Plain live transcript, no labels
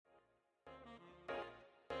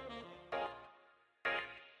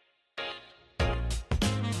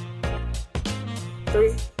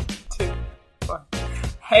3, 2, 1.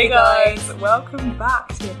 Hey guys, welcome back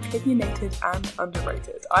to Opinionated and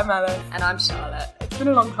Underrated. I'm Ella. And I'm Charlotte. It's been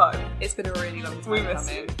a long time. It's been a really long time We miss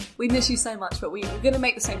coming. you. We miss you so much, but we're going to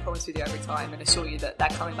make the same promise with you every time and assure you that they're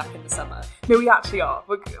coming back in the summer. No, we actually are.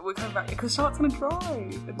 We're coming back because Charlotte's going to drive.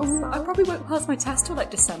 in the Oh, summer. I probably won't pass my test till like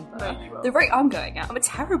December. No, you will. The rate I'm going at, I'm a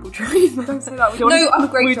terrible driver. Don't say that. I'm a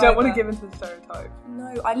great We driver. don't want to give into the stereotype.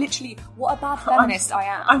 No, I literally, what a bad feminist I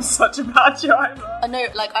am. I'm such a bad driver. I know,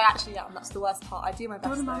 like I actually am. That's the worst part. I do my Do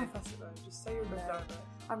you best want to though. manifest it though? Just say you're a good driver.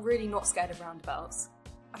 I'm really not scared of roundabouts.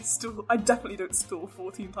 I definitely don't stall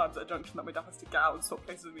 14 times at a junction that my dad has to get out and swap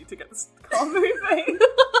places with me to get this car moving.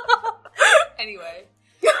 Anyway.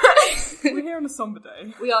 We're here on a somber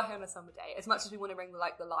day. We are here on a summer day. As much as we want to bring the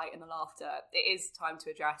light and the laughter, it is time to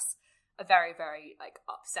address a very, very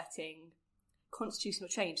upsetting constitutional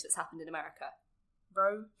change that's happened in America.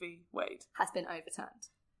 Roe v. Wade. Has been overturned.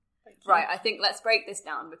 Thank you. Right, I think let's break this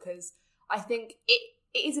down because I think it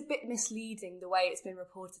is a bit misleading the way it's been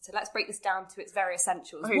reported. So let's break this down to its very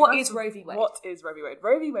essentials. Okay, What is Roe v. Wade? What is Roe v. Wade?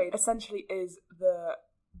 Roe v. Wade essentially is the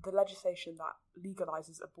legislation that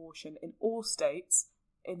legalises abortion in all states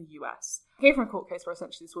in the US. I came from a court case where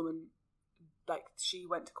essentially this woman, she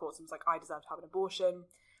went to court and was like, I deserve to have an abortion.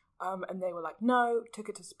 And they were like, no, took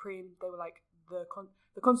it to Supreme. They were like,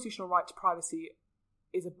 the constitutional right to privacy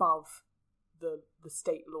is above the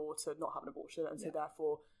state law to not have an abortion, and so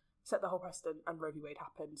therefore set the whole precedent, and Roe v. Wade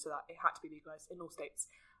happened, so that it had to be legalised in all states.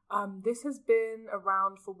 This has been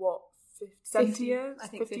around for what, 70 years? I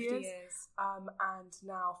think 50 years. And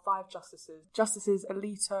now 5 justices. Justices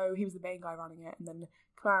Alito, he was the main guy running it, and then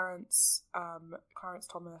Clarence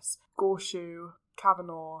Thomas, Gorsuch,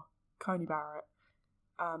 Kavanaugh, Coney Barrett,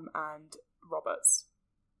 and Roberts,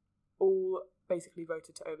 all basically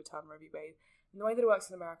voted to overturn Roe v. Wade. And the way that it works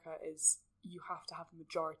in America is you have to have a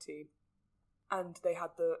majority, and they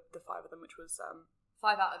had the 5 of them, which was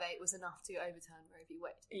 5 out of 8 was enough to overturn Roe v.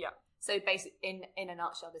 Wade. Yeah. So basically, in a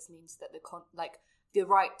nutshell, this means that the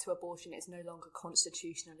right to abortion is no longer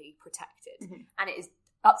constitutionally protected, and it is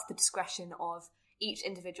up to the discretion of each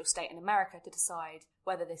individual state in America to decide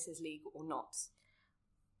whether this is legal or not.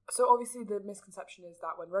 So obviously the misconception is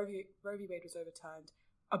that when Roe v. Wade was overturned,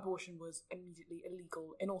 abortion was immediately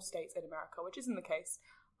illegal in all states in America, which isn't the case.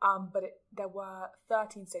 But there were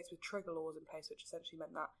 13 states with trigger laws in place, which essentially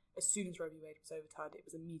meant that as soon as Roe v. Wade was overturned, it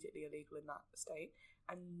was immediately illegal in that state.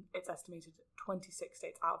 And it's estimated 26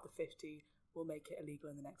 states out of the 50 will make it illegal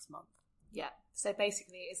in the next month. Yeah, so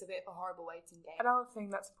basically it's a bit of a horrible waiting game. Another thing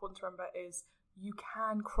that's important to remember is you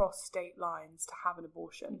can cross state lines to have an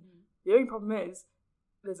abortion. The only problem is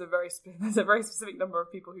there's a very specific number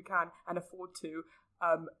of people who can and afford to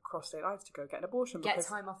cross state lines to go get an abortion. Get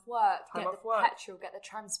time off work, get the petrol, get the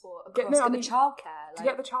transport across, get the childcare. To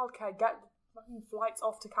get the childcare, get fucking flights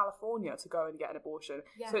off to California to go and get an abortion.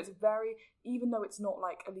 Yeah. So it's even though it's not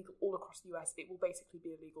illegal all across the US, it will basically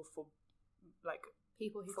be illegal for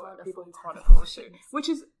people who can't afford abortion. Which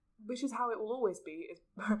is how it will always be.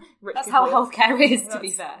 That's how healthcare is, to be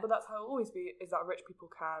fair. But that's how it will always be, is that rich people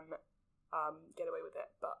can get away with it,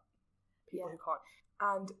 but people who can't.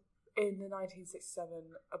 And in the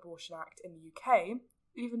 1967 Abortion Act in the UK,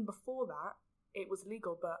 even before that, it was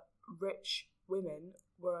legal, but rich women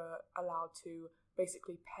were allowed to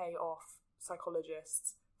basically pay off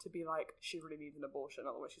psychologists to be like, she really needs an abortion,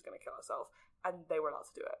 otherwise she's going to kill herself. And they were allowed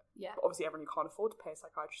to do it. Yeah. But obviously everyone who can't afford to pay a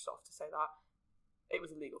psychiatrist off to say that, it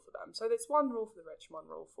was illegal for them. So there's one rule for the rich, one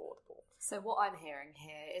rule for the poor. So what I'm hearing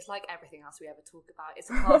here is like everything else we ever talk about. It's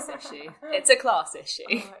a class issue. It's a class issue.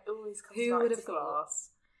 It always comes back to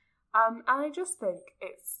class. And I just think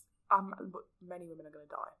it's many women are going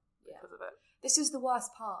to die because of it. This is the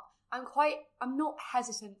worst part. I'm not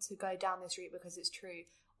hesitant to go down this route because it's true.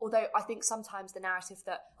 Although I think sometimes the narrative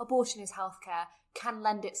that abortion is healthcare can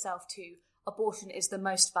lend itself to abortion is the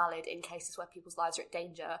most valid in cases where people's lives are at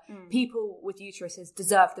danger. People with uteruses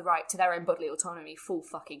deserve the right to their own bodily autonomy, full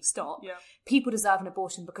fucking stop. Yeah. People deserve an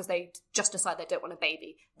abortion because they just decide they don't want a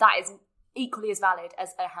baby. That is equally as valid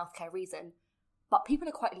as a healthcare reason. But people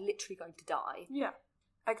are quite literally going to die. Yeah.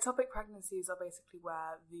 Ectopic pregnancies are basically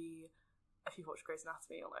where if you've watched Grey's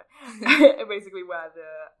Anatomy, you'll know. basically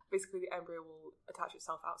the embryo will attach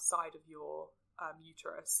itself outside of your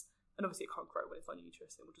uterus. And obviously it can't grow when it's on your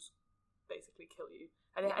uterus. It will just basically kill you.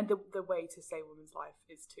 And the way to save a woman's life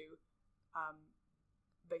is to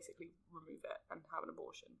basically remove it and have an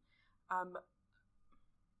abortion.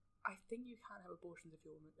 I think you can have abortions if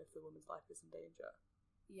the woman's life is in danger.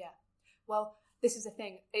 Yeah. Well, this is the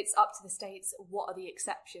thing. It's up to the states. What are the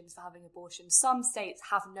exceptions for having abortion? Some states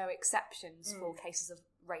have no exceptions for cases of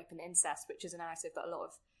rape and incest, which is a narrative that a lot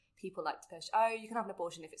of people like to push, you can have an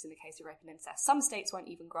abortion if it's in the case of rape and incest. Some states won't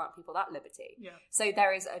even grant people that liberty. Yeah. So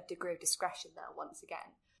there is a degree of discretion there once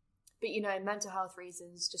again. But, mental health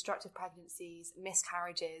reasons, destructive pregnancies,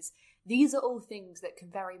 miscarriages, these are all things that can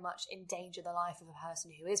very much endanger the life of a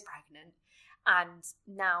person who is pregnant. And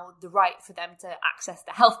now the right for them to access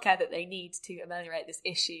the healthcare that they need to ameliorate this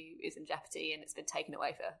issue is in jeopardy, and it's been taken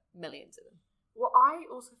away for millions of them. What I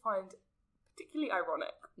also find particularly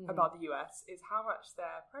ironic about the US is how much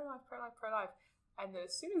they're pro-life, pro-life, pro-life, and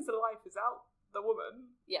as soon as the life is out the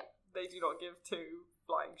woman, they do not give two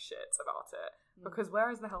flying shits about it. Because where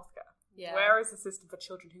is the healthcare? Yeah. Where is the system for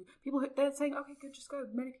children they're saying, okay, good, just go.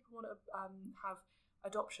 Many people want to have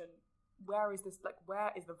adoption. Where is this?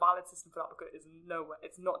 Where is the valid system for that? Because it's nowhere.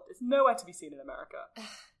 It's nowhere to be seen in America.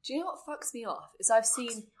 Do you know what fucks me off? Is I've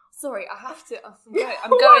seen. Sorry, I have to.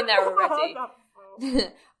 I'm going there already.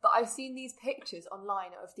 But I've seen these pictures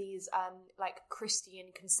online of these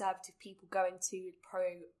Christian conservative people going to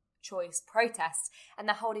pro-choice protests, and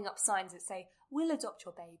they're holding up signs that say, "We'll adopt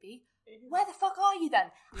your baby." Where the fuck are you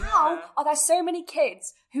then? How are there so many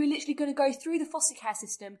kids who are literally going to go through the foster care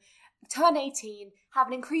system, turn 18, have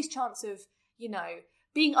an increased chance of,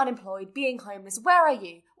 being unemployed, being homeless? Where are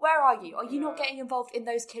you? Are you not getting involved in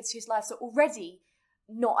those kids whose lives are already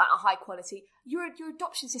not at a high quality? Your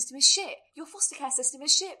adoption system is shit. Your foster care system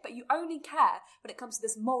is shit. But you only care when it comes to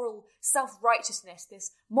this moral self-righteousness,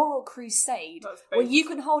 this moral crusade, where you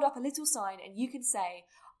can hold up a little sign and you can say,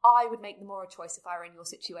 I would make the moral choice if I were in your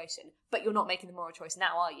situation. But you're not making the moral choice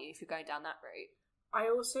now, are you, if you're going down that route? I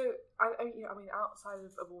also, outside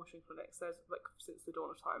of abortion clinics, there's, since the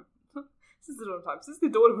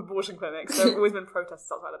dawn of abortion clinics, there have always been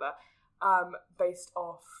protests outside of there, based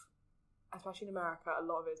off, especially in America, a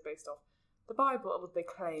lot of it is based off the Bible. Or they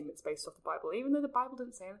claim it's based off the Bible, even though the Bible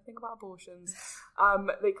didn't say anything about abortions.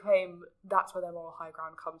 They claim that's where their moral high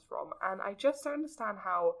ground comes from, and I just don't understand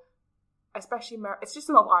how, especially it's just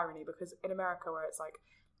a lot of irony, because in America, where it's like,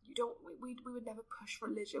 we would never push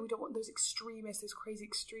religion, we don't want those extremists, those crazy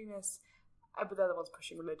extremists, but they're the ones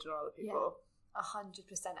pushing religion on other people.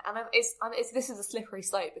 100%. And this is a slippery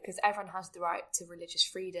slope, because everyone has the right to religious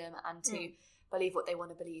freedom and to believe what they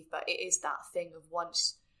want to believe, but it is that thing of,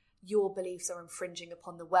 once your beliefs are infringing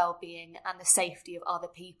upon the well-being and the safety of other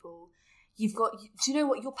people, do you know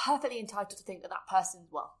what? You're perfectly entitled to think that person,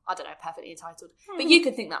 well, I don't know, perfectly entitled, but you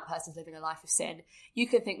can think that person's living a life of sin. You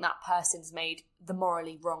can think that person's made the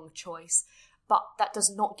morally wrong choice, but that does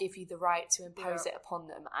not give you the right to impose it upon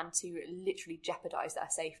them and to literally jeopardise their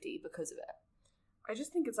safety because of it. I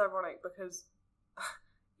just think it's ironic, because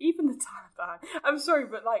even the Taliban, I'm sorry,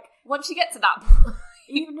 but once you get to that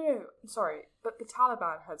point, but the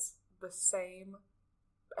Taliban has the same,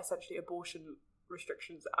 essentially, abortion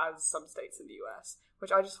restrictions as some states in the US,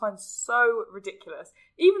 which I just find so ridiculous.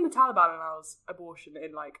 Even the Taliban allows abortion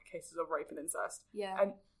in cases of rape and incest. Yeah.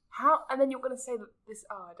 And then you're going to say that this,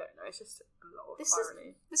 I don't know, it's just a lot of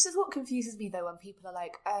irony. This is what confuses me, though, when people are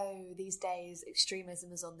like, oh, these days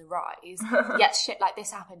extremism is on the rise, yet shit like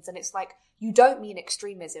this happens, and it's like, you don't mean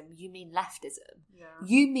extremism, you mean leftism. Yeah.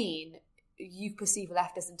 You perceive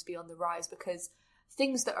leftism to be on the rise because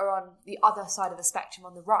things that are on the other side of the spectrum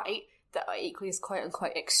on the right that are equally as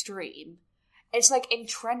quote-unquote extreme, it's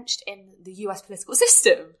entrenched in the US political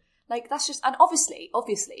system. That's just, and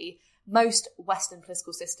obviously, most Western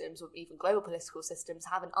political systems, or even global political systems,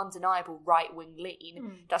 have an undeniable right-wing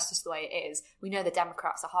lean. That's just the way it is. We know the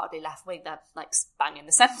Democrats are hardly left-wing, they're bang in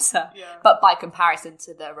the centre. Yeah. But by comparison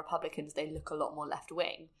to the Republicans, they look a lot more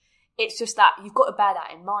left-wing. It's just that you've got to bear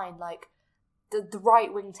that in mind. The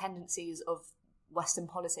right-wing tendencies of Western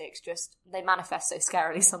politics, just, they manifest so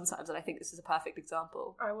scarily sometimes, and I think this is a perfect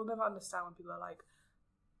example. I will never understand when people are like,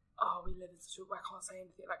 oh, we live in such a, I can't say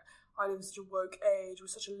anything, I live in such a woke age, we're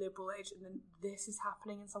such a liberal age, and then this is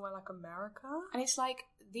happening in somewhere like America? And it's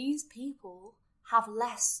these people have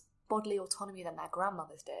less bodily autonomy than their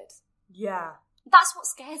grandmothers did. Yeah. That's what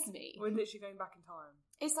scares me. We're literally going back in time.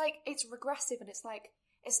 It's it's regressive, and it's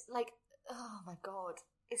oh my god.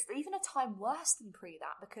 It's even a time worse than pre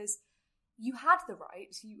that, because you had the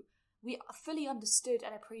rights, we fully understood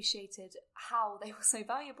and appreciated how they were so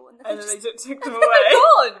valuable, and then they took them away.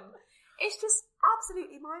 Gone. It's just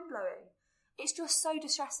absolutely mind-blowing. It's just so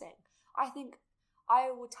distressing. I think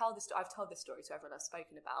I will tell this. I've told this story to everyone I've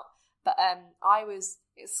spoken about, but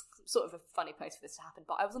it's sort of a funny place for this to happen,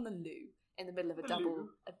 but I was on the loo in the middle of a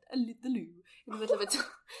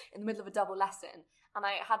double lesson, and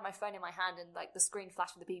I had my phone in my hand, and the screen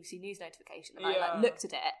flashed with the BBC News notification, and I looked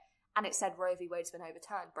at it, and it said Roe v. Wade's been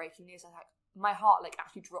overturned, breaking news. I was my heart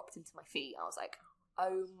actually dropped into my feet. I was like,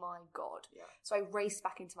 oh my God. Yeah. So I raced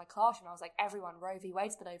back into my classroom. I was like, everyone, Roe v.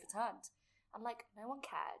 Wade's been overturned. And like, no one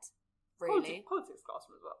cared, really. Politics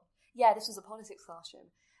classroom as well. Yeah, this was a politics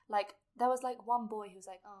classroom. Like, there was like one boy who was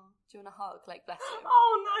like, oh, do you want a hug? Like, bless him.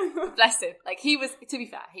 Oh no. Bless him. Like, he was, to be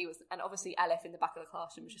fair, he was, and obviously Elif in the back of the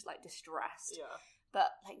classroom was just like distressed. Yeah.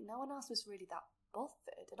 But like, no one else was really that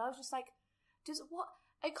bothered. And I was just like,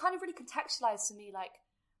 it kind of really contextualized to me, like,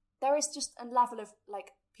 there is just a level of,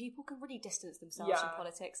 like, people can really distance themselves from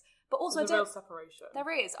politics. But also, there's a real separation.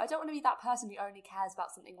 There is. I don't want to be that person who only cares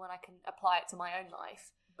about something when I can apply it to my own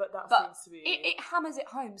life. But that seems to be... It hammers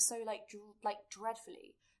it home so, like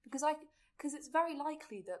dreadfully. Because it's very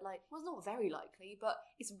likely that, like... Well, it's not very likely, but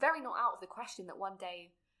it's very not out of the question that one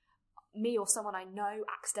day me or someone I know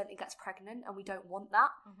accidentally gets pregnant and we don't want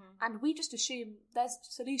that. Mm-hmm. And we just assume there's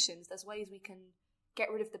solutions, there's ways we can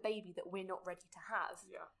get rid of the baby that we're not ready to have.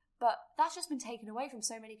 Yeah. But that's just been taken away from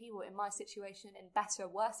so many people in my situation, in better,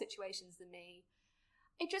 worse situations than me.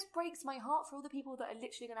 It just breaks my heart for all the people that are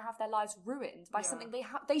literally going to have their lives ruined by something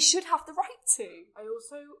they should have the right to.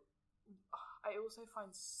 I also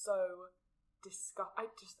find so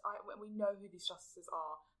we know who these justices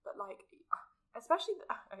are, but like, especially,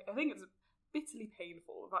 I think it's bitterly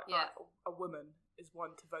painful the fact that a woman is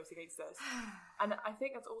one to vote against this. And I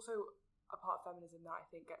think that's also a part of feminism that I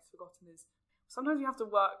think gets forgotten, is sometimes you have to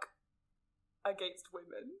work against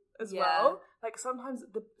women as well. Like, sometimes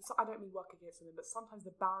I don't mean work against women, but sometimes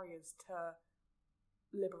the barriers to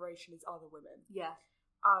liberation is other women. Yeah.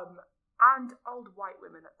 And old white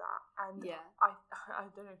women at that. And I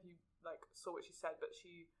don't know if you like saw what she said, but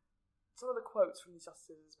some of the quotes from these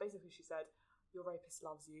justices, basically she said, "Your rapist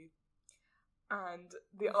loves you." And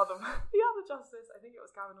the other justice, I think it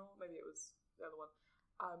was Kavanaugh, maybe it was the other one,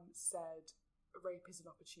 said, "Rape is an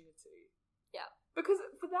opportunity." Yeah. Because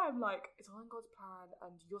for them, like, it's all in God's plan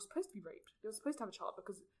and you're supposed to be raped. You're supposed to have a child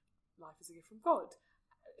because life is a gift from God.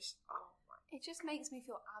 It just makes me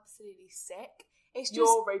feel absolutely sick. It's just,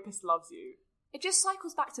 your rapist loves you. It just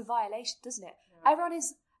cycles back to violation, doesn't it? Yeah.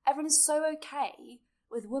 Everyone is so okay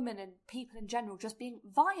with women and people in general just being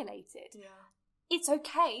violated. Yeah. It's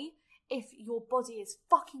okay if your body is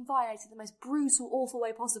fucking violated in the most brutal, awful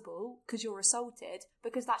way possible because you're assaulted,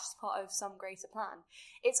 because that's just part of some greater plan.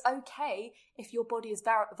 It's okay if your body is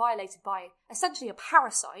violated by essentially a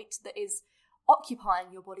parasite that is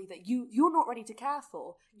occupying your body that you're not ready to care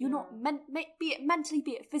for. You're not be it mentally,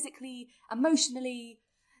 be it physically, emotionally,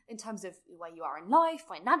 in terms of where you are in life,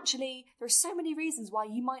 financially. There are so many reasons why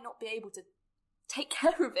you might not be able to take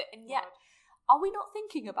care of it, and yet, are we not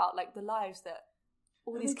thinking about like the lives that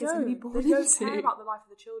all these kids are going to be born into? They don't care about the life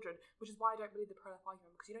of the children, which is why I don't believe the pro-life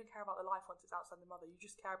argument, because you don't care about the life once it's outside the mother. You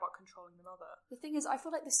just care about controlling the mother. The thing is, I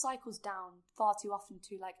feel like this cycles down far too often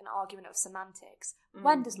to like an argument of semantics.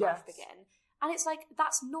 When does life begin? And it's like,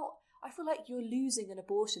 that's not... I feel like you're losing an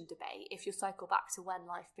abortion debate if you cycle back to when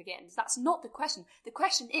life begins. That's not the question. The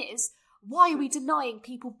question is, why are we denying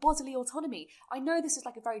people bodily autonomy? I know this is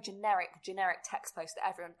like a very generic text post that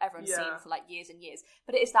everyone's seen for like years and years,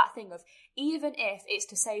 but it is that thing of, even if it's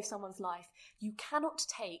to save someone's life, you cannot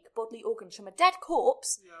take bodily organs from a dead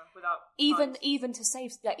corpse without even to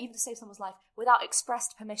save someone's life without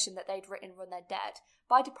expressed permission that they'd written when they're dead.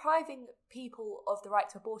 By depriving people of the right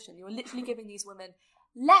to abortion, you're literally giving these women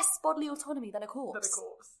less bodily autonomy than a corpse.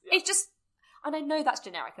 Yeah. It's just... And I know that's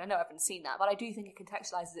generic, and I know everyone's seen that, but I do think it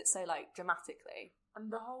contextualises it so, like, dramatically.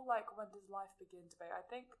 And the whole, like, when does life begin debate, I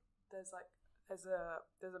think there's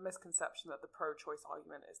a misconception that the pro-choice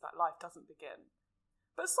argument is that life doesn't begin.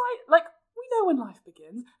 But it's like, we know when life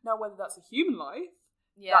begins. Now, whether that's a human life,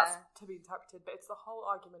 that's to be interpreted, but it's the whole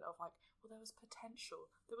argument of, like, well, there was potential.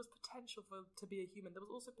 There was potential to be a human. There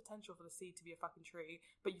was also potential for the seed to be a fucking tree,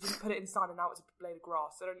 but you didn't put it inside and now it's a blade of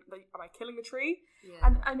grass. So am I killing a tree? Yeah.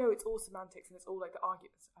 And I know it's all semantics and it's all like the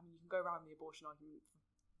arguments. I mean, you can go around the abortion argument for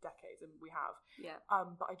decades, and we have. Yeah.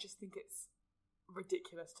 But I just think it's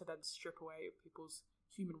ridiculous to then strip away people's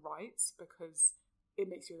human rights because it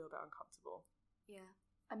makes you a little bit uncomfortable. Yeah.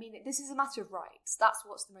 I mean, this is a matter of rights. That's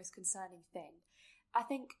what's the most concerning thing. I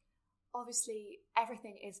think... Obviously,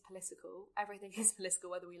 everything is political. Everything is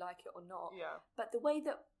political, whether we like it or not. Yeah. But the way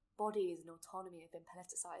that bodies and autonomy have been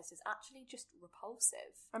politicised is actually just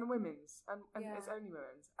repulsive. And women's. And it's only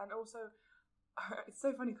women's. And also, it's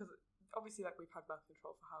so funny because obviously, like, we've had birth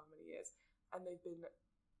control for however many years, and they've been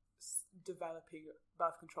developing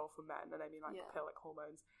birth control for men, and I mean, like, the pill, like,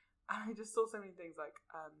 hormones. And I just saw so many things, like,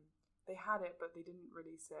 they had it, but they didn't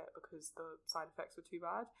release it because the side effects were too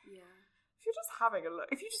bad. Yeah. If you're just having a look,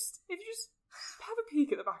 if you just have a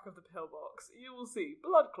peek at the back of the pillbox. You will see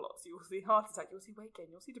blood clots, you will see heart attack, you will see weight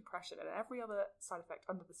gain, you'll see depression, and every other side effect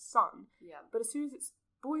under the sun. Yeah. But as soon as it's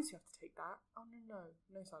boys who have to take that,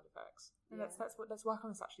 no side effects. And Yeah. let's work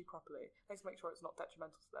on this actually properly. Let's make sure it's not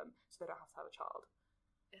detrimental to them, so they don't have to have a child.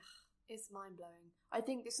 It's mind-blowing. I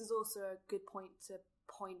think this is also a good place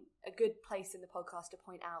in the podcast to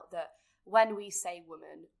point out that when we say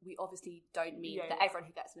woman, we obviously don't mean that everyone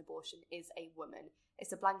who gets an abortion is a woman.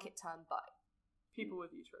 It's a blanket term, but people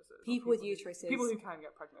with uteruses. People with uteruses. People who can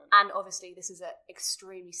get pregnant. And obviously this is an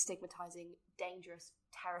extremely stigmatising, dangerous,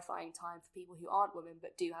 terrifying time for people who aren't women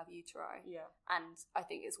but do have uteri. Yeah. And I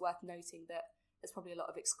think it's worth noting that there's probably a lot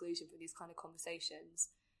of exclusion from these kind of conversations.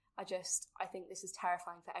 I think this is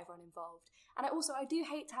terrifying for everyone involved. And I do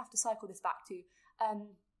hate to have to cycle this back to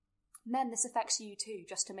men, this affects you too,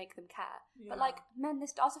 just to make them care. Yeah. But men,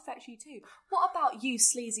 this does affect you too. What about you,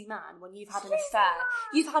 sleazy man, when you've had an affair?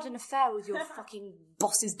 You've had an affair with your fucking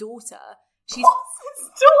boss's daughter.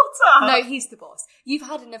 Boss's daughter? No, he's the boss. You've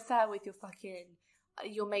had an affair with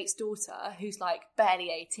your mate's daughter, who's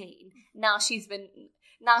barely 18. Now she's been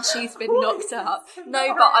knocked up.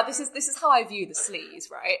 No, but this is how I view the sleaze,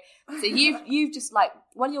 right? So you've just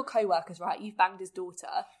one of your co-workers, right? You've banged his daughter.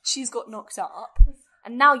 She's got knocked up.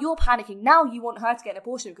 And now you're panicking. Now you want her to get an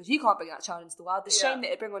abortion because you can't bring that child into the world. The shame that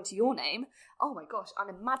it'd bring onto your name. Oh my gosh,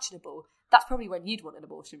 unimaginable. That's probably when you'd want an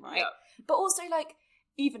abortion, right? Yeah. But also,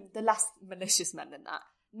 even the less malicious men than that.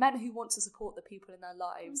 Men who want to support the people in their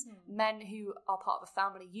lives. Mm-hmm. Men who are part of a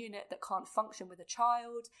family unit that can't function with a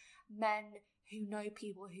child. Men who know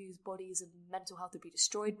people whose bodies and mental health would be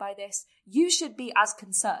destroyed by this. You should be as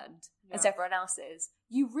concerned as everyone else is.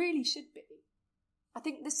 You really should be. I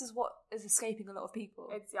think this is what is escaping a lot of people.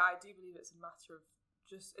 I do believe it's a matter of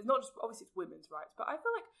it's not just, obviously it's women's rights, but I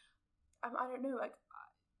feel I don't know,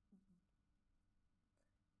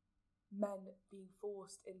 men being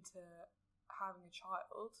forced into having a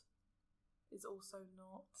child is also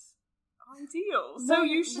not ideal. So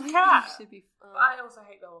you should care. But I also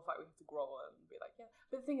hate the whole fact we have to grovel and be like, yeah.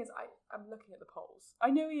 But the thing is, I'm looking at the polls.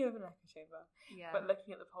 I know you have an echo chamber, but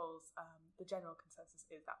looking at the polls, the general consensus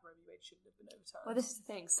is that Roe v. Wade shouldn't have been overturned. Well, this is the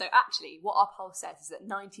thing. So actually, what our poll says is that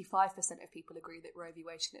 95% of people agree that Roe v.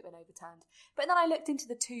 Wade shouldn't have been overturned. But then I looked into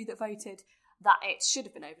the two that voted that it should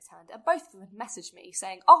have been overturned, and both of them had messaged me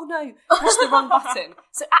saying, oh no, press the wrong button.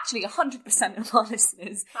 So actually 100% of our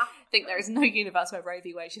listeners think there is no universe where Roe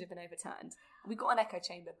v. Wade should have been overturned. We've got an echo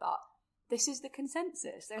chamber, but this is the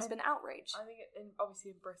consensus. There's been outrage. I think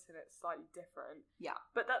obviously in Britain it's slightly different. Yeah.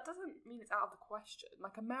 But that doesn't mean it's out of the question.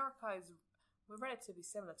 We're relatively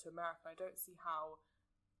similar to America. I don't see how,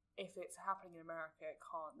 if it's happening in America, it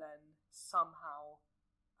can't then somehow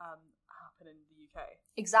happen in the UK.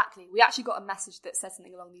 Exactly. We actually got a message that said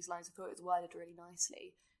something along these lines. I thought it was worded really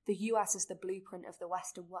nicely. The US is the blueprint of the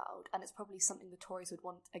Western world, and it's probably something the Tories would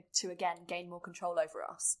want to again gain more control over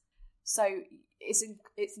us. So it's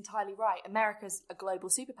entirely right. America's a global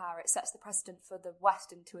superpower. It sets the precedent for the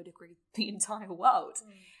West and, to a degree, the entire world.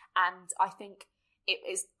 And I think it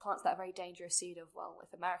plants that very dangerous seed of, well,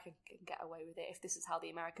 if America can get away with it, if this is how the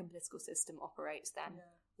American political system operates, then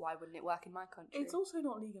why wouldn't it work in my country? It's also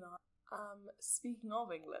not legalised. Speaking of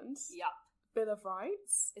England, Bill of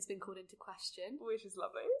Rights. It's been called into question. Which is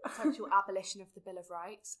lovely. Potential abolition of the Bill of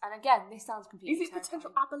Rights. And again, this sounds completely terrifying. Is it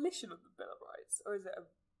potential abolition of the Bill of Rights? Or is it a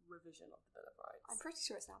revision of the Bill of Rights? I'm pretty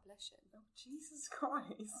sure it's an abolition. Oh, Jesus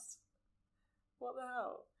Christ. What the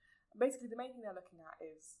hell? Basically, the main thing they're looking at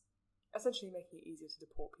is essentially making it easier to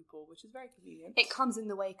deport people, which is very convenient. It comes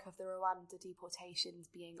in the wake of the Rwanda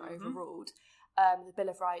deportations being overruled. The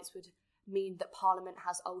Bill of Rights would mean that Parliament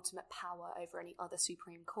has ultimate power over any other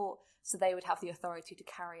Supreme Court, so they would have the authority to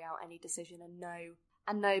carry out any decision, and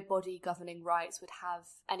no body governing rights would have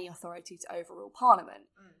any authority to overrule Parliament,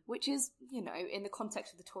 which is, in the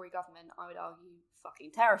context of the Tory government, I would argue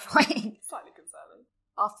fucking terrifying. Slightly concerning.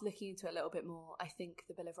 After looking into it a little bit more, I think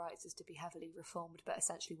the Bill of Rights is to be heavily reformed, but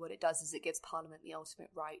essentially what it does is it gives Parliament the ultimate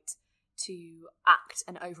right to act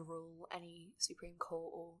and overrule any Supreme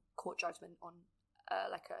Court or court judgment on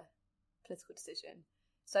a political decision.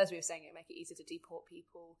 So as we were saying, it make it easier to deport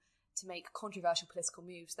people, to make controversial political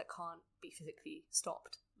moves that can't be physically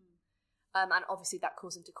stopped. And obviously that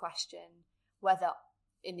calls into question whether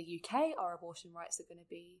in the UK our abortion rights are going to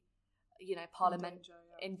be, Parliament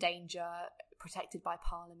in danger, protected by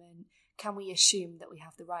Parliament. Can we assume that we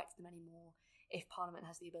have the right to them anymore if Parliament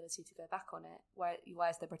has the ability to go back on it?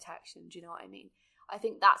 Where's the protection? Do you know what I mean? I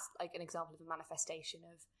think that's an example of a manifestation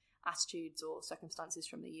of attitudes or circumstances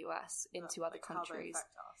from the US into other countries. How they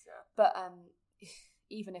affect us, But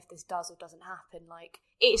even if this does or doesn't happen, like,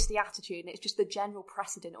 it's the attitude and it's just the general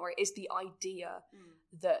precedent, or it is the idea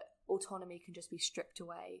that autonomy can just be stripped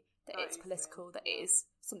away, that it's political, that it is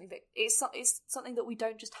something that it's something that we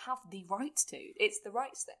don't just have the rights to. It's the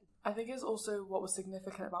rights thing. I think it's also what was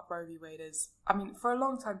significant about Roe v. Wade is, I mean, for a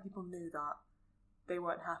long time people knew that they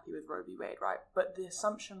weren't happy with Roe v. Wade, right? But the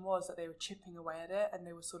assumption was that they were chipping away at it and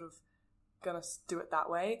they were sort of gonna do it that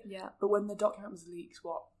way. Yeah. But when the document was leaked,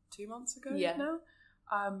 2 months ago now?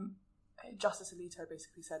 Justice Alito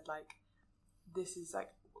basically said, like, this is, like,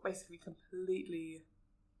 basically completely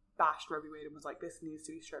bashed Roe v. Wade and was like, this needs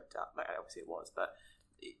to be stripped up. Like, obviously it was, but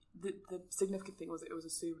the significant thing was that it was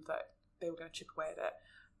assumed that they were going to chip away at it.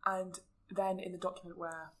 And then in the document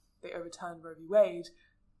where they overturned Roe v. Wade,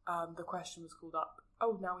 the question was called up,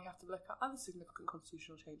 now we have to look at other significant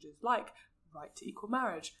constitutional changes, like right to equal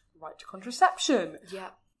marriage, right to contraception. Yeah.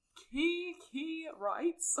 Key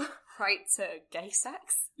rights. Right to gay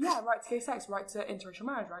sex? Yeah, right to gay sex, right to interracial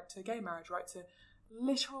marriage, right to gay marriage, right to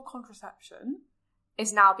literal contraception.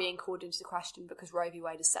 Is now being called into question because Roe v.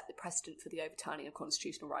 Wade has set the precedent for the overturning of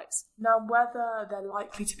constitutional rights. Now, whether they're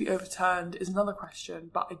likely to be overturned is another question,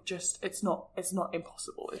 but it's not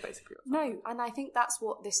impossible, is basically what's happening. No, and I think that's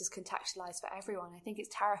what this is contextualised for everyone. I think it's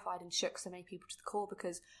terrified and shook so many people to the core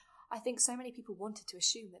because I think so many people wanted to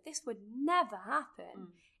assume that this would never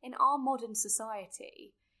happen in our modern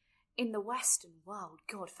society. In the Western world,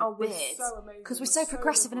 God forbid. We're so amazing. Because we're so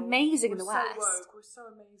progressive and amazing in the West. We're so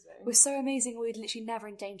amazing. We're so amazing, we'd literally never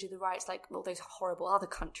endanger the rights like all those horrible other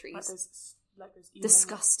countries. Like those evil,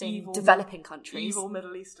 disgusting, developing countries. Evil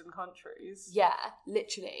Middle Eastern countries. Yeah,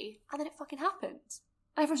 literally. And then it fucking happened.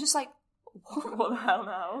 And everyone's just like, what the hell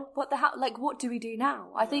now? What the hell? Like, what do we do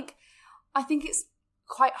now? I think it's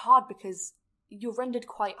quite hard because you're rendered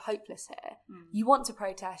quite hopeless here. You want to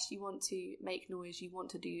protest, you want to make noise, you want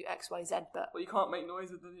to do X, Y, Z, but... Well, you can't make noise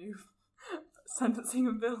with the new sentencing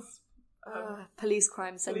and bills. Police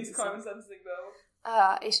crime sentencing. Police crime and sentencing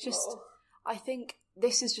bill. It's just... I think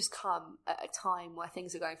this has just come at a time where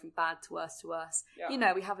things are going from bad to worse to worse. Yeah. You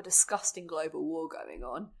know, we have a disgusting global war going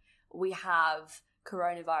on. We have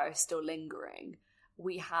coronavirus still lingering.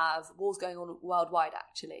 We have wars going on worldwide,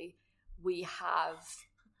 actually. We have...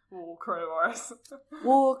 War, coronavirus.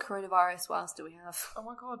 War, coronavirus, what else do we have? Oh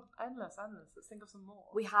my god, endless. Let's think of some more.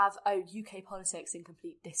 We have, UK politics in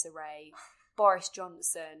complete disarray. Boris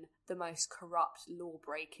Johnson, the most corrupt,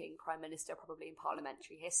 law-breaking Prime Minister probably in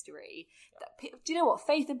parliamentary history. Yeah. Do you know what?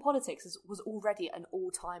 Faith in politics was already at an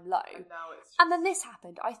all-time low. And now it's just... And then this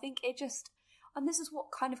happened. I think it just... And this is what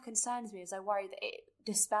kind of concerns me, is I worry that it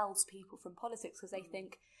dispels people from politics because they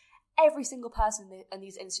think... Every single person in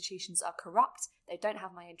these institutions are corrupt. They don't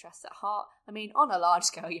have my interests at heart. I mean, on a large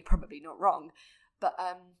scale, you're probably not wrong. But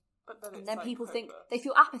then like people think, hopeless. they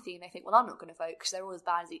feel apathy and they think, well, I'm not going to vote because they're all as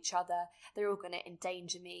bad as each other. They're all going to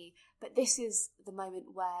endanger me. But this is the moment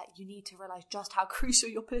where you need to realise just how crucial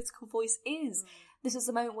your political voice is. This is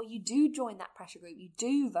the moment where you do join that pressure group. You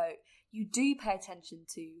do vote. You do pay attention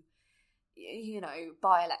to, you know,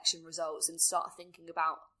 by-election results and start thinking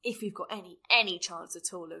about if we've got any chance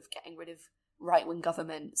at all of getting rid of right-wing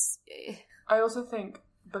governments. I also think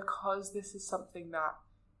because this is something that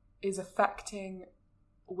is affecting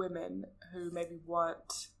women who maybe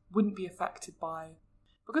wouldn't be affected by...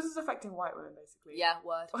 Because it's affecting white women, basically. Yeah,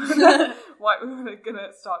 word. White women are going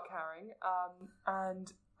to start caring.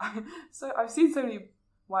 So I've seen so many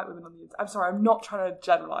white women on the internet. I'm sorry, I'm not trying to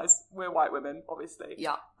generalise. We're white women, obviously.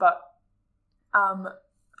 Yeah. But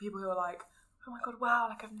people who are like, oh my god, wow,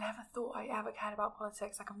 like I've never thought I ever cared about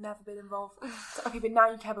politics, like I've never been involved. So, okay, but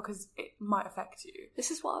now you care because it might affect you.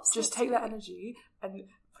 This is what I've just take that energy and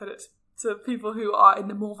put it to people who are in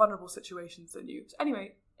the more vulnerable situations than you. So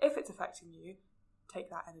anyway, if it's affecting you,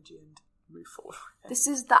 take that energy and move forward. This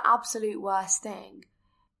is the absolute worst thing,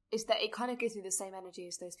 is that it kind of gives me the same energy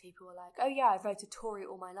as those people who are like, oh yeah, I voted Tory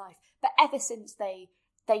all my life, but ever since they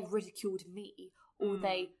ridiculed me, or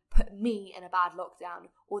they put me in a bad lockdown,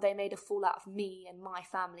 or they made a fool out of me and my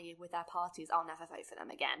family with their parties, I'll never vote for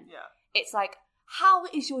them again. Yeah. It's like, how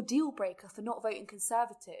is your deal breaker for not voting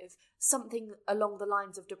Conservative something along the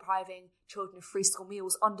lines of depriving children of free school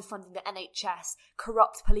meals, underfunding the NHS,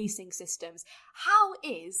 corrupt policing systems? How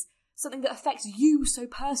is something that affects you so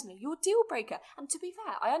personally your deal breaker? And to be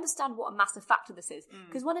fair, I understand what a massive factor this is,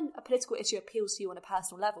 because when a political issue appeals to you on a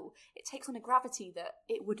personal level, it takes on a gravity that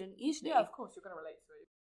it wouldn't usually. Yeah, of course, you're going to relate to it.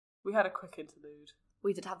 We had a quick interlude.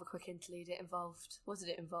 We did have a quick interlude. It involved, what did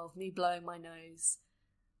it involve? Me blowing my nose,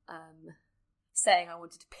 saying I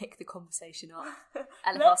wanted to pick the conversation up,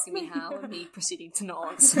 Ella asking me how, and me proceeding to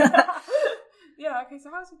not answer. Yeah, okay, so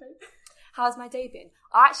how's your day? How's my day been?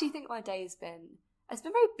 I actually think my day has been It's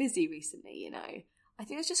been very busy recently, you know. I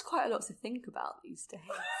think there's just quite a lot to think about these days.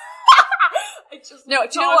 I just want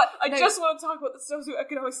to talk about the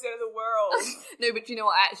socioeconomic state of the world. No, but do you know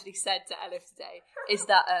what I actually said to Elif today? Is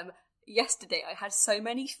that yesterday I had so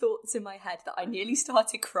many thoughts in my head that I nearly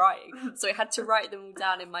started crying. So I had to write them all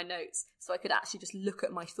down in my notes so I could actually just look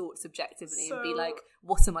at my thoughts objectively and be like,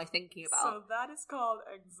 what am I thinking about? So that is called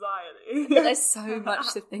anxiety. But there's so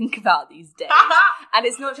much to think about these days. And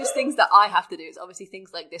it's not just things that I have to do. It's obviously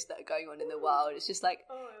things like this that are going on in the world. It's just like,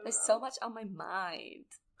 there's so much on my mind.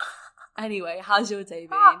 Anyway, how's your day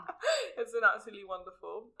been? It's been absolutely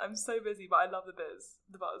wonderful. I'm so busy, but I love the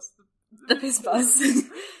buzz. The biz buzz.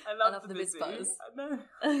 I love the biz buzz. No,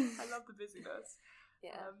 I love the busyness.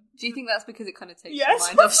 Yeah. Do you think that's because it kind of takes yes. your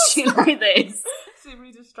mind off shit like this? So it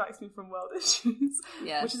really distracts me from world issues.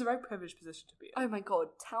 Yeah. Which is a very privileged position to be in. Oh my god,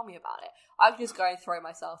 tell me about it. I could just go and throw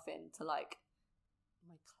myself into like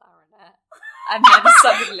my clarinet, and then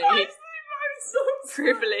suddenly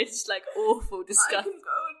privileged, like awful, disgusting.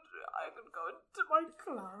 I can go into my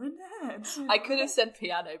clarinet. I could have said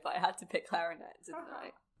piano, but I had to pick clarinet, didn't I?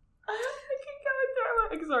 I can go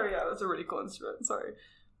and throw my... Sorry, yeah, that's a really cool instrument. Sorry.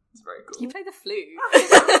 It's very cool. You play the flute.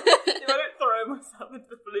 If I don't throw myself into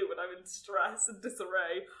the flute when I'm in stress and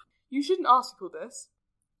disarray. You shouldn't ask people this.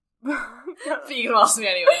 But you can ask me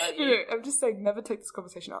anyway, aren't you? No, I'm just saying, never take this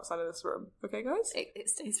conversation outside of this room. Okay, guys? It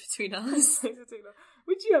stays between us.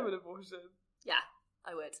 Would you have an abortion? Yeah,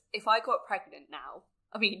 I would. If I got pregnant now,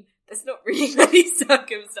 I mean, there's not really many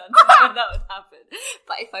circumstances when that would happen.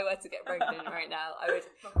 But if I were to get pregnant right now, I would...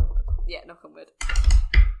 Yeah, knock on wood.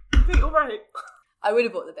 All right. I would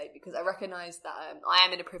have bought the baby because I recognise that I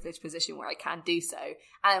am in a privileged position where I can do so. And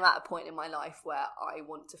I'm at a point in my life where I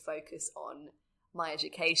want to focus on my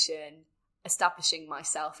education, establishing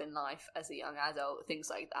myself in life as a young adult, things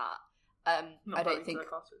like that. I don't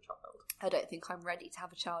think I'm ready to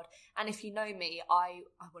have a child. And if you know me, I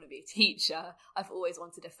want to be a teacher. I've always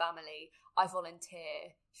wanted a family. I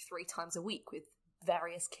volunteer 3 times a week with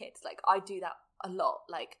various kids. Like, I do that a lot.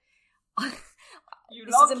 Like, you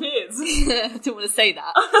love kids. I don't want to say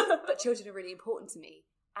that, but children are really important to me.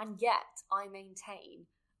 And yet, I maintain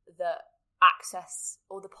that access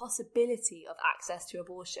or the possibility of access to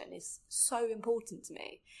abortion is so important to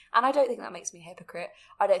me. And I don't think that makes me a hypocrite.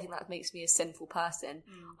 I don't think that makes me a sinful person.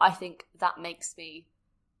 I think that makes me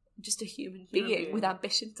just a human being with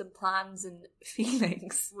ambitions and plans and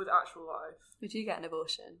feelings. With actual life. Would you get an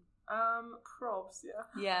abortion? Probs,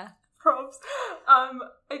 yeah. Yeah. Probs.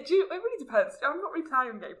 It really depends. I'm not really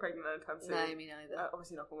planning on getting pregnant anytime soon. No, me neither.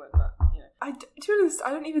 Obviously not going to work, but, you know. To be honest, I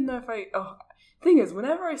don't even know if thing is,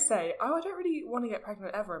 whenever I say, I don't really want to get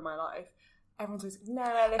pregnant ever in my life, everyone's always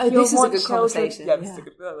like, no, this is a good conversation. Yeah, this is a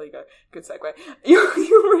good, there you go. Good segue. You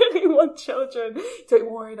really want children. Don't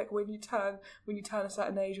worry, like, when you turn a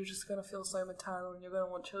certain age, you're just going to feel so maternal and you're going to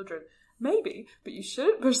want children. Maybe, but you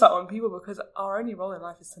shouldn't push that on people because our only role in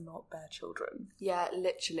life is to not bear children. Yeah,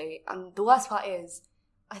 literally. And the worst part is,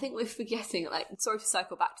 I think we're forgetting, like, sorry to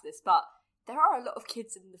circle back to this, but there are a lot of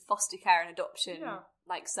kids in the foster care and adoption,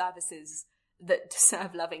 like, services that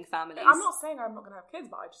deserve loving families. I'm not saying I'm not going to have kids,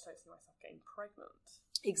 but I just don't see myself getting pregnant.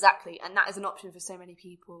 Exactly, and that is an option for so many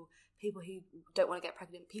people. People who don't want to get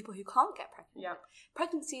pregnant, people who can't get pregnant. Yeah.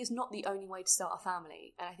 Pregnancy is not the only way to start a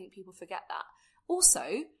family, and I think people forget that.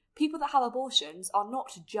 Also, people that have abortions are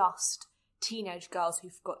not just teenage girls who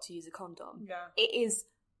forgot to use a condom. Yeah. It is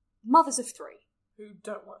mothers of 3. Who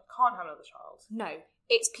can't have another child. No.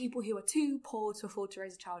 It's people who are too poor to afford to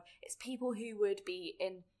raise a child. It's people who would be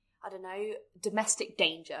in, I don't know, domestic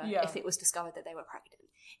danger if it was discovered that they were pregnant.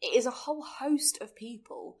 It is a whole host of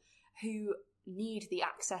people who need the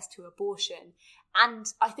access to abortion. And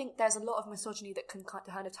I think there's a lot of misogyny that can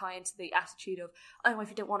kind of tie into the attitude of, oh, well, if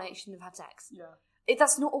you don't want it, you shouldn't have had sex. Yeah.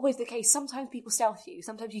 That's not always the case. Sometimes people stealth you.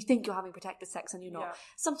 Sometimes you think you're having protected sex and you're not. Yeah.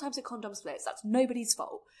 Sometimes a condom splits. That's nobody's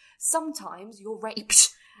fault. Sometimes you're raped.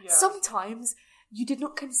 Yeah. Sometimes you did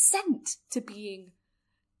not consent to being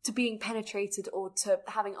penetrated or to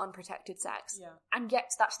having unprotected sex. Yeah. And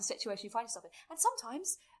yet that's the situation you find yourself in. And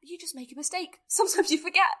sometimes you just make a mistake. Sometimes you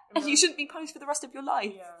forget and you shouldn't be punished for the rest of your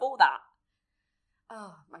life for that.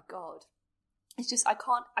 Oh my God. It's just, I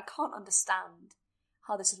can't understand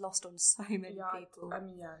how this is lost on so many people.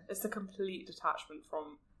 It's a complete detachment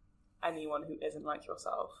from anyone who isn't like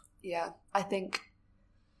yourself. Yeah, I think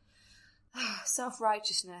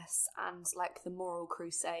Self-righteousness and like the moral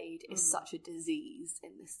crusade is such a disease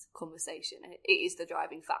in this conversation, and it is the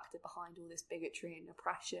driving factor behind all this bigotry and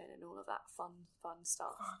oppression and all of that fun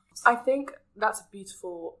stuff. I think that's a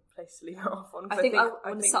beautiful place to leave it off on. I think I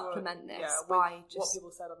want to supplement this by just what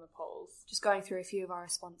people said on the polls. Just going through a few of our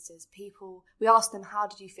responses. We asked them, how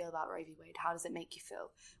did you feel about Roe v. Wade? How does it make you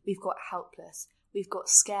feel? We've got helpless, we've got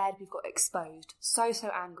scared, we've got exposed, so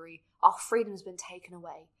angry, our freedom's been taken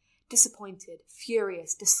away. Disappointed,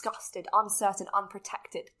 furious, disgusted, uncertain,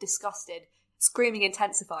 unprotected, disgusted. Screaming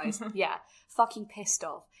intensifies. Yeah. Fucking pissed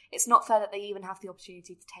off. It's not fair that they even have the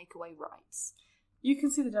opportunity to take away rights. You can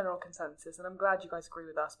see the general consensus, and I'm glad you guys agree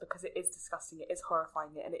with us, because it is disgusting, it is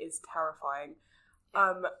horrifying, and it is terrifying.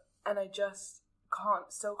 Yeah. And I just can't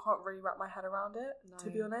really wrap my head around it, to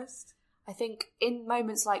be honest. I think in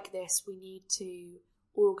moments like this, we need to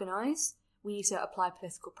organise. We need to apply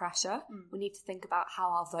political pressure. We need to think about how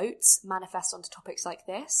our votes manifest onto topics like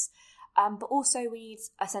this. But also we need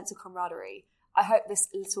a sense of camaraderie. I hope this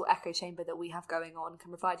little echo chamber that we have going on can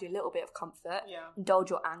provide you a little bit of comfort. Yeah. Indulge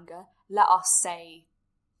your anger. Let us say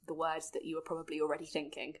the words that you were probably already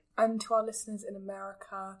thinking. And to our listeners in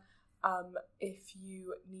America, if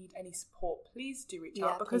you need any support, please do reach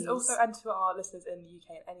out. Because also, and to our listeners in the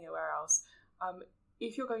UK and anywhere else,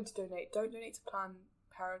 if you're going to donate, don't donate to Planned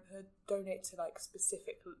Parenthood, donate to like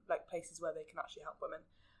specific like places where they can actually help women.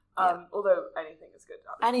 Although anything is good.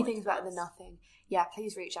 Anything's better than nothing. Yeah,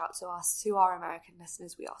 please reach out to us, to our American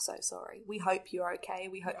listeners. We are so sorry. We hope you're okay.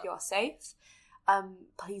 We hope you are safe.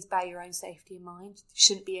 Please bear your own safety in mind. It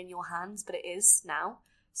shouldn't be in your hands, but it is now.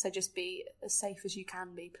 So just be as safe as you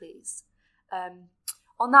can be, please.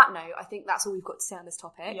 On that note, I think that's all we've got to say on this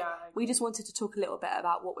topic. Yeah, we just wanted to talk a little bit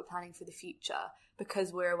about what we're planning for the future,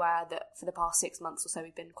 because we're aware that for the past 6 months or so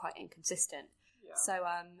we've been quite inconsistent. Yeah. So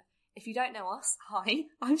if you don't know us, hi,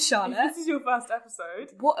 I'm Charlotte. If this is your first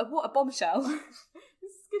episode. What a bombshell.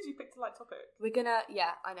 This is good you picked a light topic. We're gonna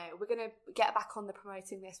get back on the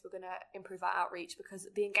promoting this. We're gonna improve our outreach, because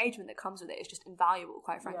the engagement that comes with it is just invaluable,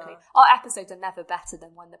 quite frankly. Yeah. Our episodes are never better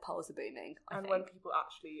than when the polls are booming, I think. When people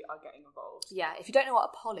actually are getting involved. Yeah, if you don't know what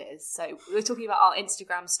a poll is, so we're talking about our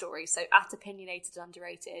Instagram story, so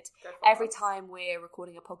 @opinionated_underrated. Every time we're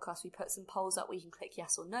recording a podcast, we put some polls up where you can click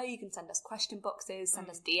yes or no. You can send us question boxes, send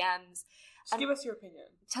us DMs. Just give us your opinion.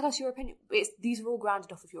 Tell us your opinion. These are all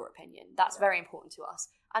grounded off of your opinion. That's very important to us.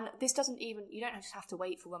 And this doesn't even, you don't just have to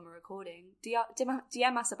wait for when we're recording.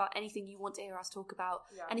 DM us about anything you want to hear us talk about,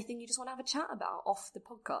 anything you just want to have a chat about off the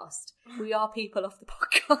podcast. We are people off the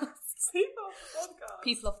podcast. People off the podcast.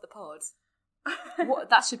 People off the pod.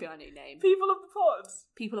 That should be our new name. People of the pod.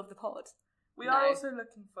 People of the pod. We are also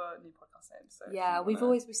looking for new podcast names. So we've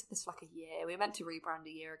said this for like a yeyear. We were meant to rebrand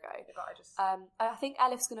a year ago. Yeah, but I think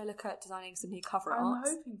Elif's going to look at designing some new cover art.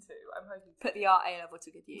 I'm hoping to. Put the art A level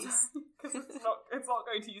to good use. Because it's not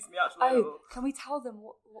going to use in the actual A level. Can we tell them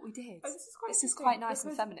what we did? This is quite nice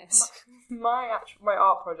and feminist. My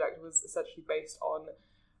art project was essentially based on.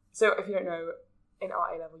 So if you don't know, in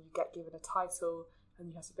art A level you get given a title and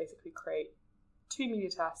you have to basically create 2 media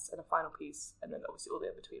tests and a final piece, and then obviously all the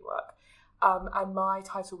in-between work. And my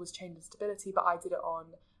title was Change and Stability, but I did it on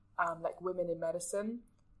like women in medicine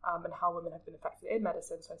and how women have been affected in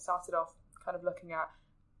medicine. So I started off kind of looking at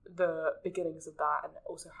the beginnings of that, and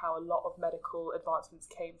also how a lot of medical advancements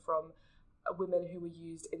came from women who were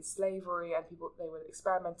used in slavery and people they were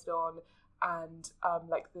experimented on, and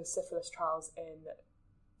like the syphilis trials in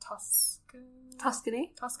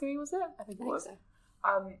Tuscany. Tuscany, was it? I think it was. So.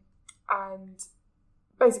 And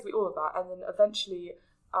basically all of that, and then eventually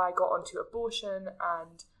I got onto abortion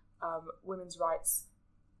and women's rights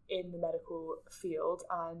in the medical field,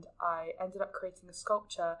 and I ended up creating a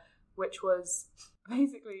sculpture which was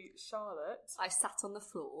basically Charlotte. I sat on the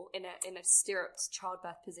floor in a stirruped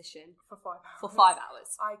childbirth position for 5 hours. For 5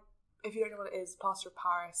 hours. If you don't know what it is, plaster of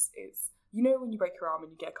Paris is, you know when you break your arm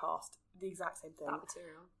and you get a cast, the exact same thing. That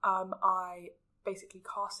material. I basically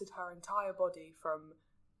casted her entire body from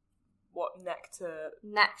neck to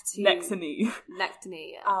knee. Neck to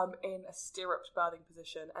knee, yeah. In a stirruped birthing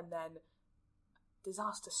position, and then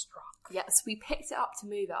disaster struck. Yes, we picked it up to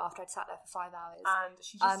move it after I'd sat there for 5 hours. And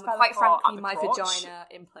she just fell quite apart frankly, at the my crotch. vagina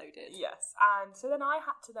imploded. Yes, and so then I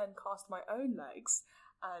had to then cast my own legs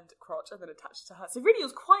and crotch and then attach it to her. So really it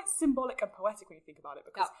was quite symbolic and poetic when you think about it,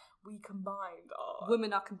 because we combined our...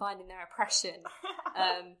 Women are combining their oppression.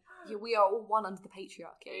 We are all one under the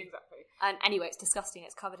patriarchy. Exactly. And anyway, it's disgusting.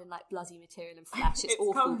 It's covered in like bloody material and flesh. It's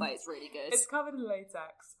awful, but it's really good. It's covered in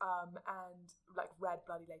latex. And like red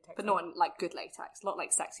bloody latex. But not like good latex, not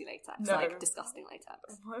like sexy latex, No. like disgusting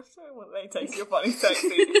latex. I don't want latex, you're funny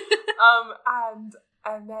sexy.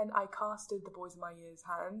 And then I casted the boys in my year's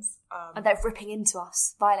hands. And they're ripping into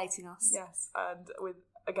us, violating us. Yes, and with,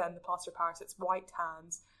 again, the plaster of Paris, it's white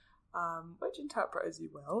hands, which interpret as you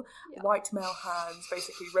will. Yeah. White male hands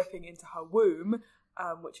basically ripping into her womb,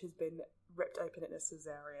 which has been ripped open in a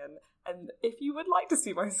cesarean. And if you would like to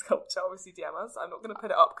see my sculpture, obviously DM us. I'm not going to put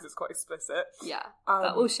it up because it's quite explicit. Yeah,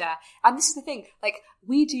 but we'll share. And this is the thing, like,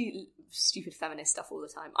 we do stupid feminist stuff all the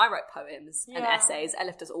time. I write poems and essays.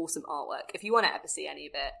 Elif does awesome artwork. If you want to ever see any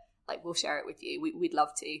of it, like, we'll share it with you. We'd love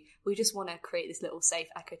to. We just want to create this little safe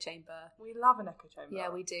echo chamber. We love an echo chamber. Yeah,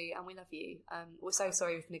 we do, and we love you. We're so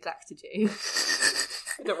sorry we've neglected you.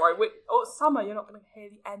 Don't worry. Summer, you're not going to hear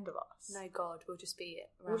the end of us. No, God, we'll just be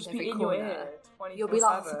around we'll just every be in corner. your ear, 24/7. You'll be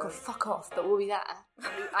like, oh, God, fuck off, but we'll be there,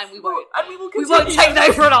 and we won't. And we will We continue. won't take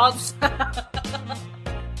no for an answer.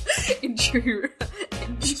 in true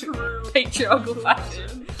patriarchal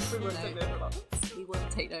fashion. We won't take no for an answer. We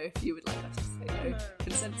won't take no if you would like us to say no.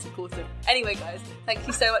 Consent supportive. Anyway, guys, thank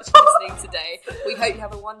you so much for listening today. We hope you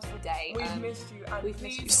have a wonderful day. We've missed you, and we've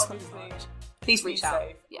missed you so much. Please reach out.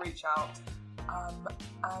 Reach out.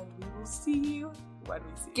 And we will see you when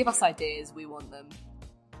we see you. Give us ideas. We want them.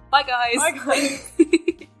 Bye, guys. Bye, guys.